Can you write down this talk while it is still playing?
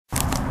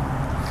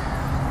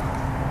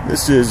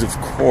This is, of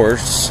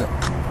course,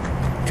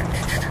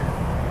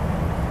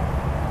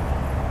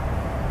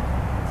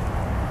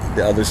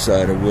 the other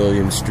side of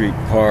William Street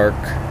Park,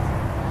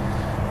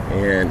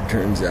 and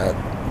turns out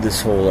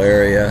this whole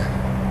area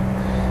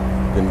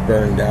been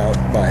burned out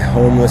by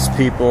homeless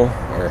people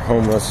or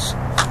homeless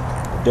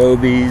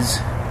adobes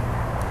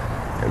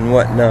and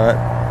whatnot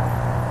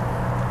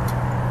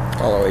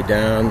all the way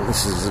down.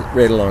 This is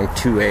right along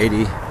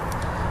 280.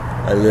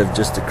 I live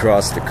just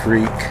across the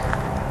creek.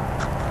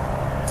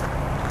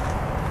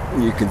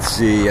 You can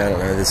see, I don't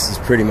know, this has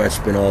pretty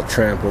much been all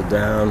trampled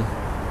down.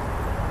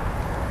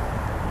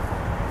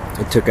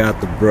 I took out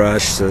the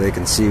brush so they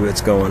can see what's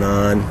going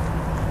on.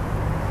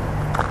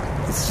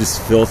 It's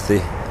just filthy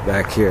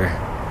back here.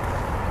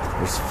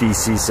 There's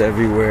feces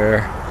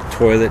everywhere,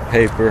 toilet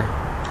paper.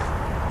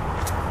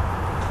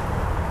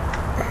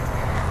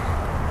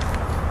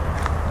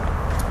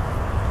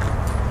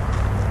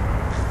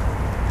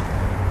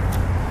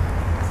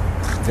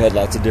 We've had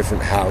lots of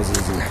different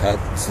houses and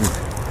huts and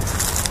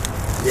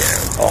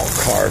all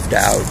carved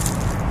out,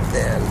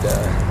 and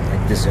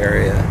like this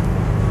area,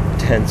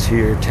 tents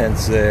here,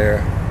 tents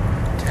there,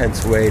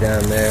 tents way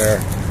down there,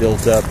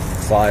 built up,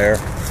 fire.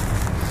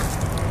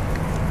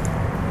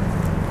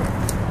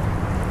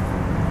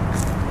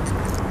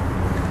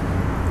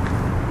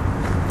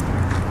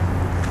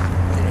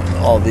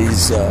 All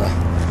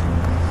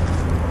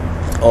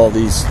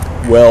these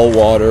well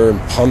water and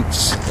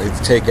pumps,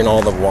 they've taken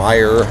all the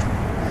wire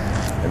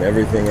and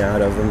everything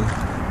out of them.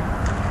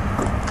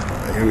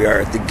 Here we are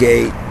at the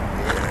gate.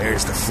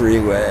 There's the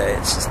freeway.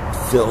 It's just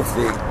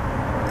filthy.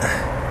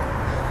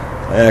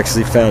 I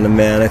actually found a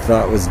man I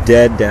thought was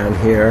dead down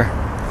here,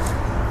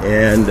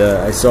 and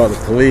I saw the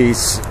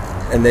police,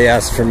 and they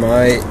asked for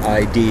my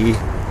ID,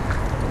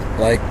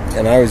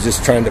 and I was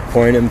just trying to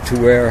point him to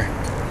where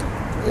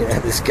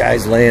this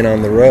guy's laying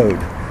on the road.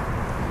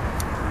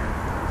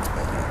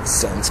 The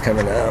sun's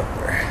coming out.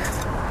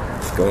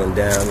 We're going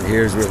down, and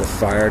here's where the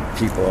fire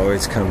people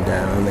always come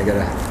down. They got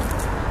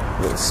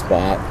a little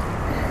spot.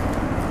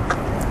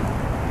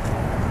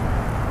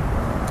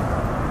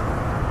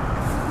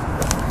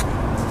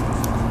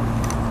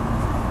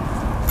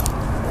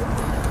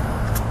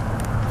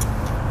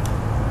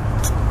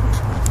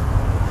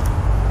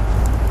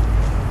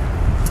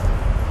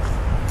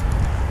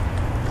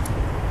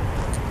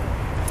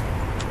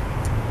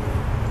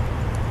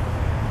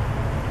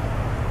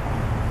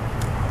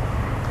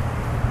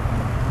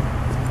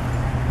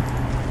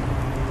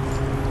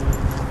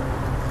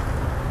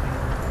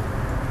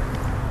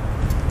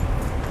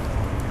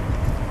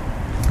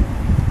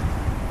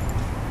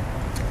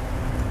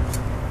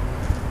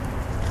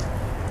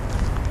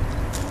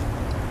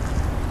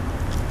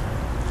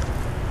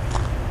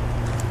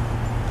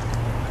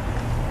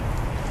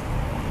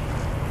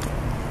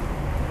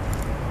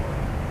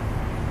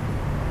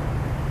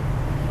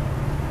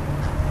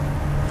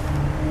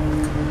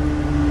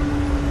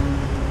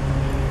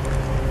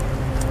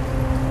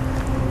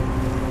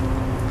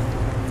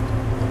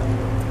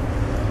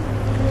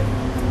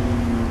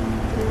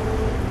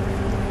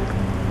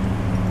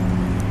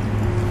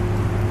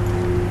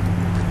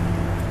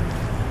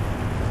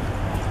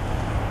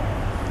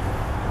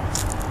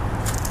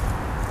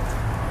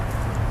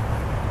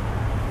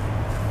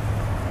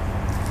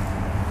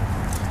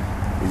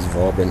 These have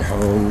all been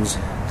homes.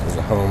 There's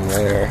a home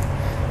there.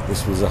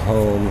 This was a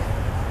home.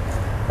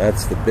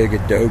 That's the big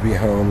adobe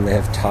home. They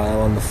have tile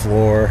on the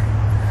floor,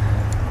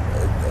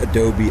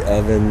 adobe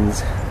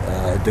ovens,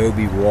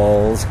 adobe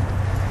walls.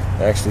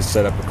 Actually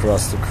set up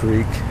across the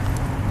creek.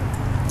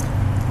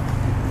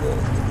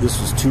 This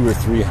was 2 or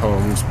 3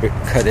 homes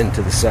cut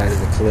into the side of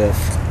the cliff.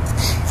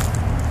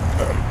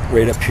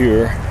 Right up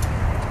here.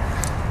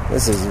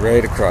 This is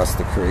right across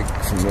the creek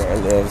from where I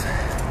live.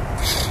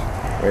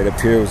 Right up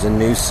here was a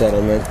new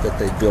settlement that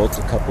they built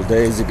a couple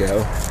days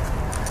ago.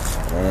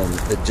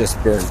 It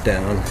just burnt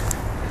down.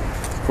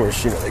 Of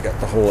course, they got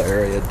the whole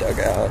area dug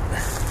out. And,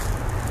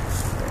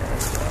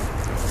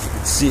 you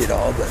can see it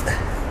all, but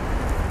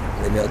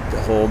they built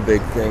the whole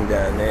big thing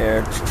down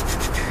there.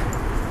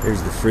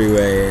 There's the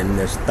freeway, and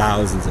there's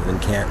thousands of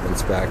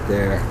encampments back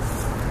there.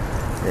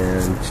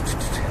 And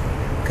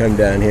come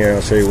down here,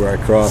 I'll show you where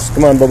I cross.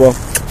 Come on, Bobo.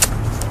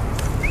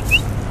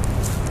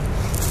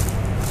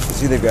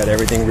 See, they've got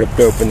everything ripped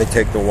open. They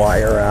take the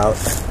wire out.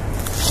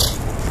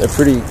 They're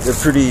pretty.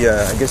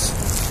 I guess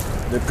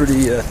they're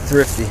pretty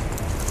thrifty.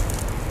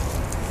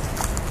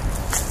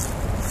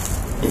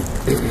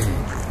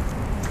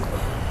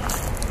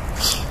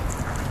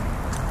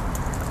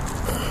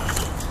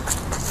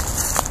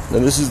 Now,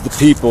 this is the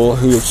people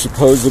who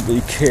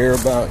supposedly care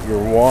about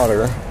your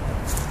water.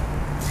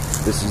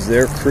 This is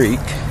their creek.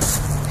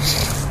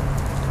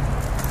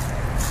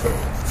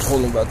 I've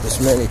told them about this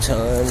many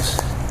times.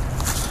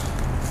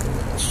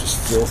 It's just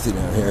filthy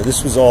down here.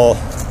 This was all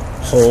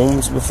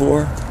homes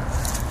before,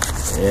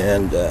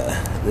 and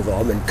they've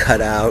all been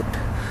cut out,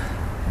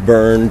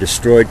 burned,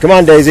 destroyed. Come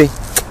on, Daisy.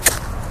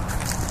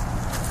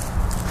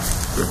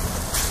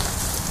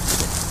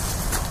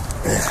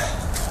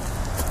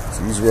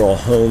 These were all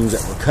homes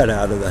that were cut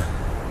out of the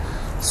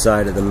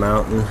side of the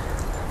mountain,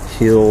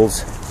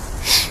 hills.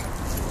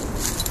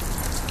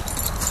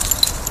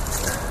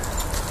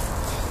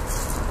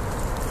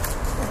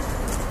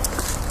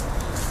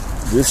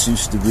 This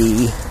used to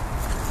be,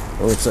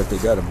 it looks like they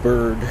got a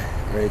bird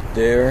right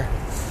there.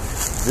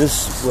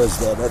 This was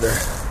that other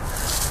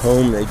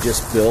home they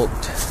just built.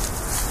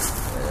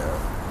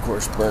 Of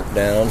course, burnt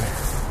down.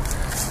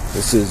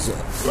 This is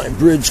my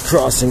bridge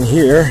crossing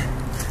here,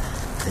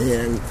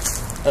 and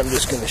I'm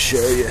just going to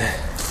show you.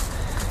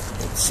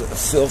 It's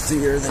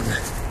filthier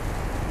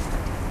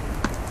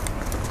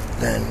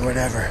than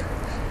whatever.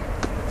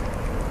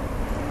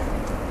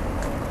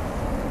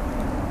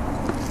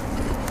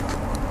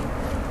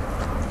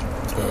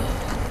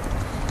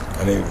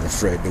 I'm even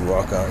afraid to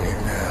walk on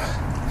here now.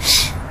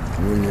 I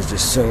mean, there's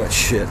just so much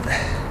shit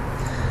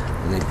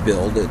when they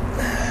build it.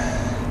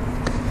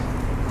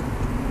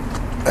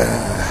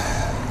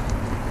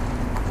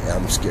 Yeah,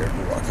 I'm scared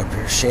to walk up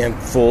here.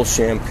 Full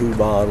shampoo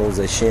bottles.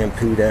 They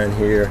shampoo down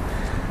here.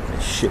 They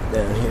shit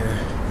down here.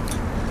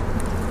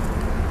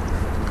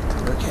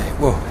 Okay,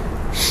 whoa.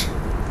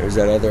 There's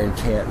that other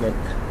encampment.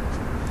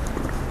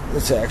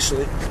 This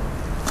actually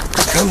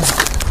comes.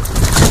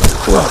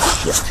 Whoa,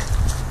 shit.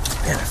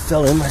 Man, I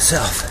fell in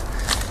myself.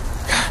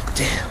 God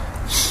damn.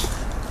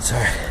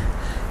 Sorry.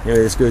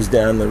 Anyway, this goes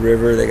down the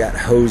river. They got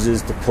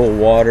hoses to pull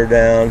water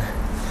down.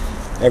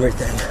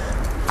 Everything.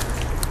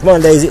 Come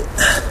on, Daisy.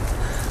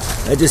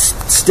 I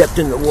just stepped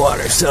in the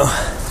water, so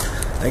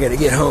I gotta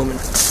get home and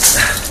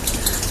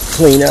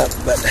clean up.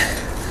 But,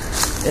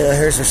 you know,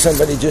 here's where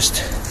somebody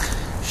just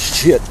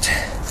shit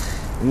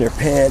in their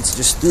pants,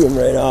 just threw them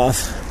right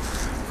off.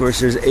 Of course,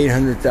 there's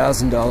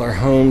 $800,000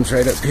 homes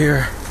right up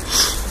here.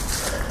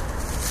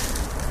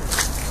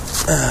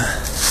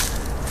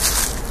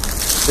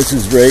 This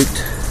is right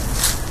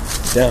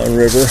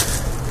downriver.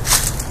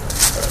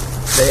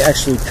 They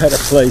actually cut a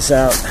place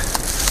out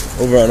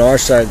over on our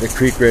side of the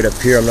creek right up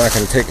here. I'm not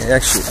going to take it.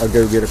 Actually, I'll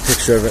go get a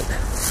picture of it.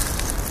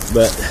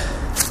 But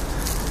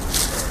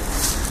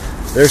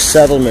their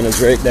settlement is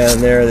right down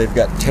there. They've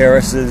got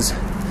terraces,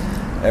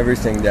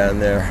 everything down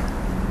there.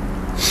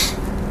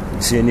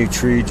 You see a new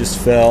tree just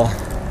fell.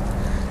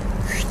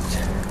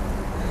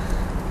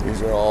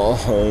 These are all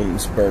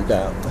homes burnt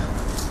out.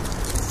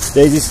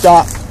 Daisy,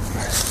 stop.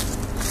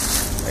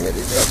 I gotta go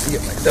up and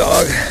get my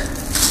dog.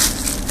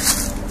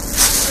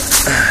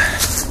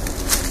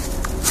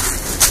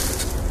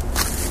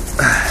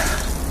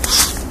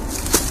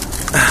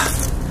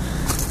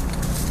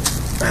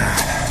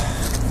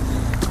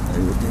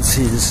 And you can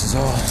see this is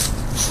all.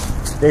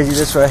 Daisy,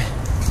 this way.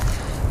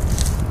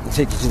 I'll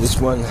take you to this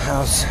one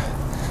house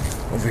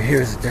over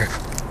here that they're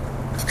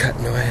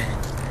cutting away.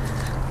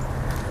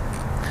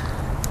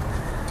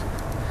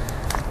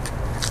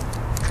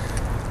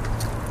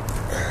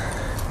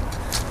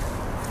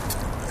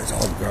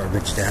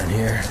 Garbage down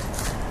here.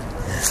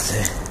 Yeah,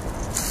 see?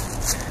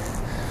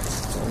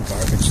 Some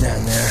garbage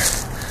down there.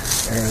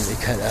 Everything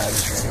they cut out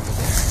is right over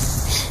there.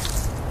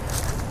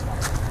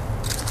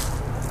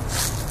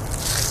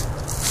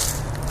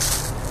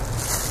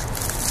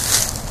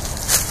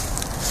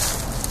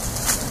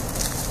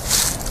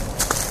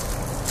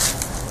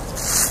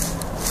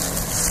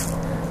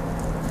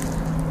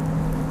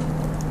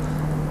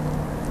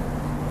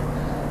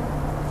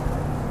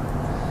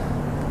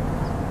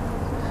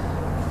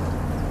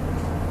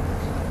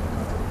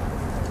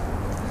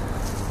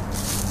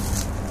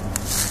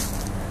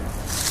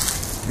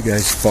 The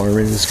guy's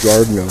farming his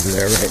garden over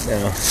there right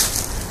now.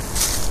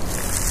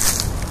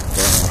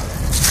 Wow.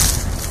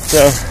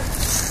 So,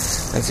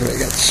 that's what I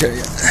got to show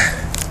you.